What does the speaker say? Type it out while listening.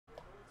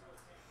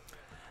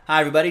Hi,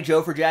 everybody.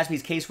 Joe for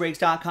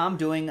JaspysCaseBreaks.com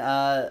doing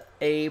a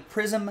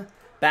Prizm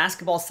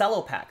basketball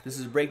cello pack. This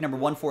is break number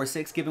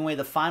 146, giving away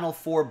the final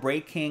 4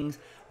 Break Kings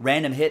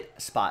random hit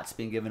spots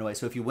being given away.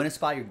 So if you win a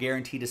spot, you're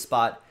guaranteed a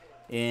spot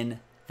in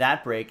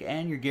that break,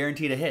 and you're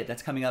guaranteed a hit.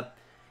 That's coming up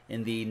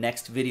in the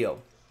next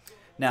video.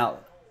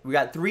 Now, we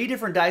got 3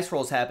 different dice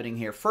rolls happening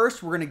here.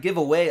 First, we're going to give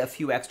away a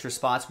few extra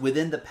spots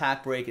within the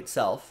pack break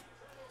itself.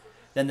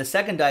 Then the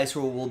second dice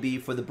roll will be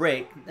for the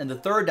break, and the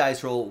third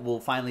dice roll will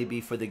finally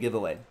be for the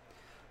giveaway.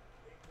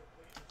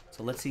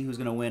 So let's see who's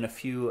going to win a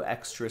few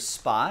extra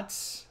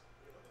spots.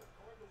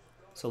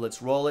 So let's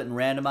roll it and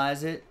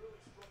randomize it.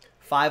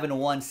 5 and a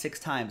 1, 6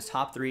 times.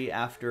 Top 3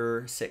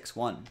 after 6.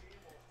 1,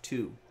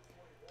 2,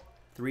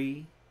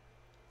 3,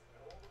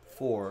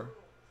 4,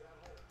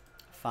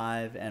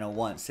 5, and a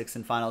 1. 6th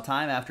and final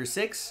time after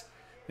 6.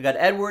 We got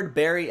Edward,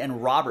 Barry,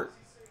 and Robert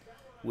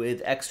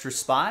with extra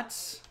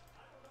spots.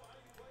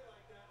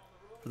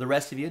 For the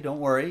rest of you,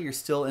 don't worry. You're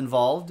still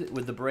involved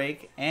with the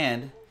break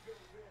and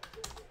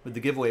with the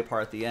giveaway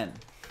part at the end.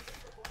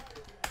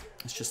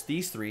 It's just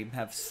these 3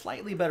 have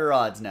slightly better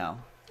odds now.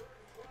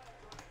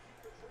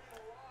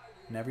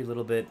 And every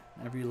little bit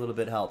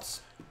helps.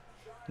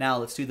 Now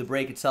let's do the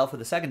break itself with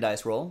the second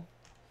dice roll.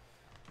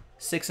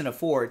 6 and a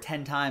 4,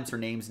 10 times for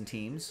names and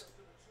teams.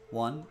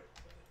 1,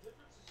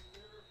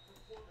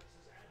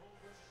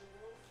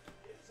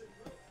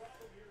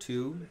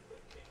 2,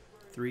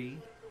 3,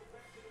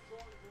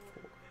 4,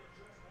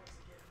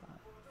 5,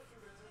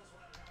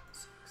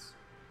 6.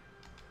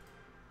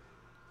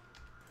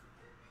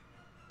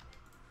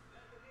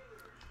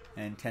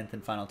 And 10th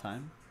and final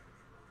time.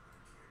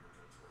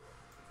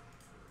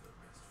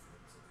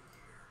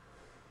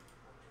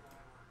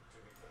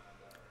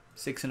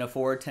 Six and a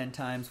 4, 10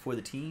 times for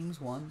the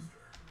teams. 1,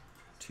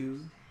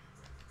 2,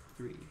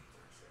 3,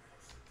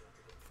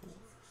 4.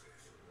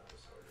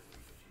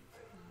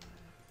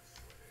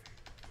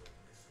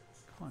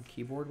 Come on,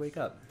 keyboard, wake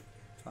up.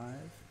 5,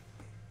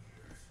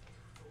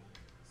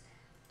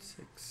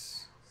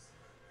 6,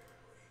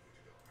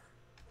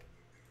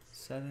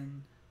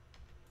 7,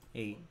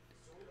 8,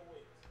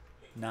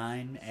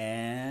 9,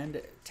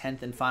 and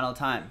 10th and final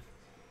time.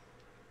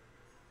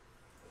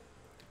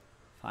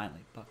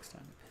 Finally, Bucks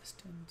down the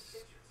Pistons.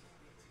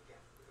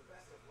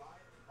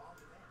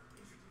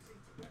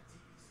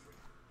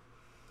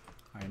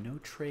 All right, no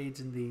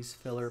trades in these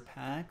filler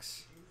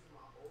packs.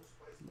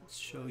 Let's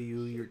show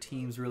you your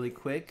teams really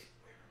quick.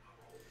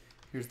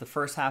 Here's the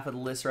first half of the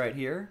list right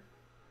here.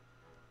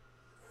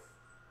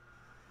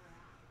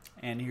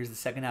 And here's the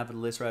second half of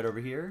the list right over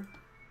here.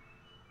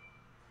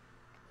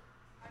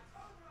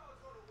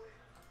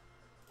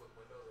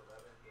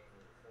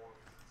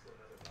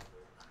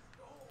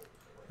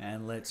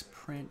 And let's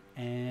print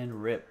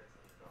and rip.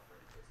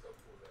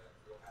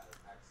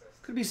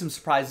 Could be some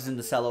surprises in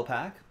the Cello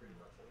pack.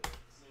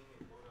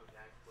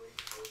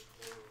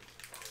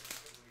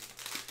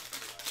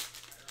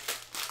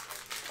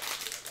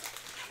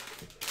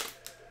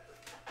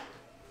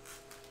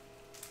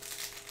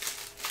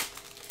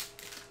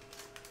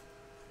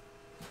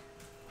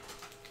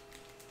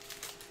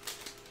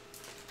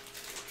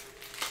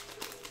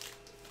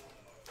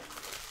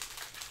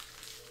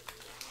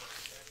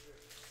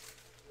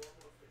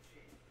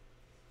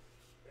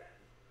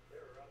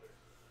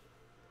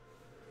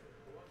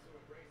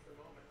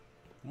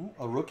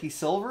 A rookie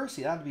silver?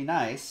 See, that'd be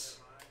nice.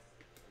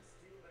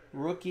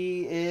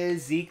 Rookie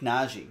is Zeke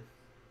Naji.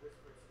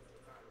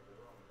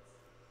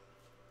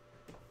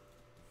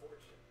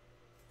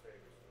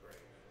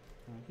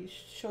 He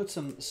showed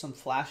some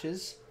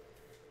flashes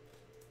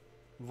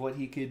of what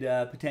he could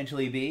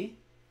potentially be.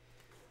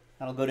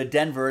 That'll go to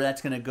Denver.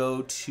 That's going to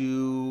go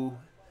to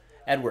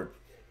Edward.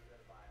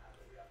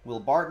 Will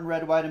Barton,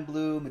 red, white, and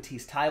blue.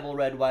 Matisse Thybulle,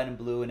 red, white, and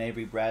blue. And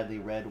Avery Bradley,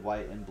 red,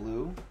 white, and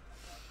blue.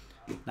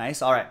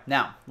 Nice. All right.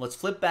 Now, let's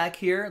flip back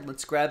here.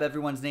 Let's grab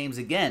everyone's names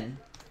again.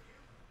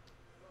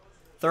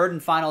 Third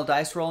and final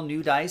dice roll.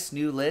 New dice,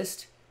 new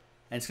list.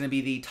 And it's going to be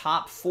the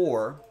top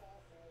 4.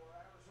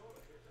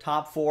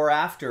 Top 4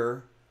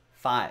 after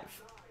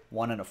 5.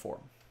 1 and a 4.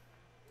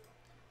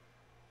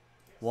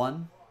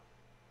 1,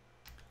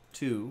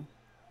 2,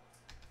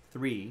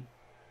 3,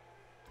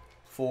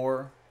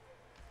 4,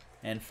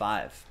 and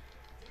 5.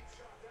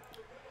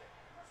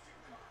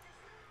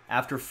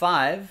 After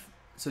 5...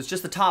 So it's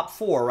just the top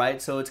 4,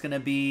 right? So it's going to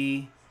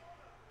be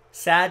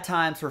sad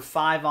times for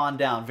 5 on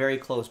down. Very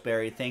close,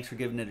 Barry. Thanks for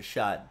giving it a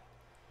shot.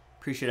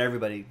 Appreciate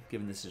everybody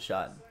giving this a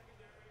shot.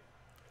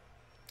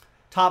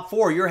 Top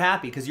 4, you're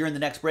happy because you're in the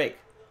next break.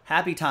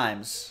 Happy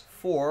times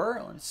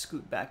for, let's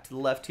scoot back to the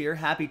left here.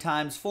 Happy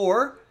times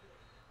for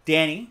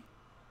Danny,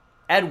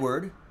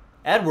 Edward,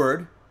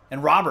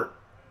 and Robert.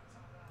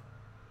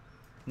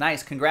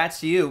 Nice. Congrats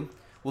to you.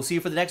 We'll see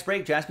you for the next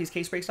break.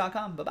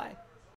 JaspysCaseBreaks.com. Bye-bye.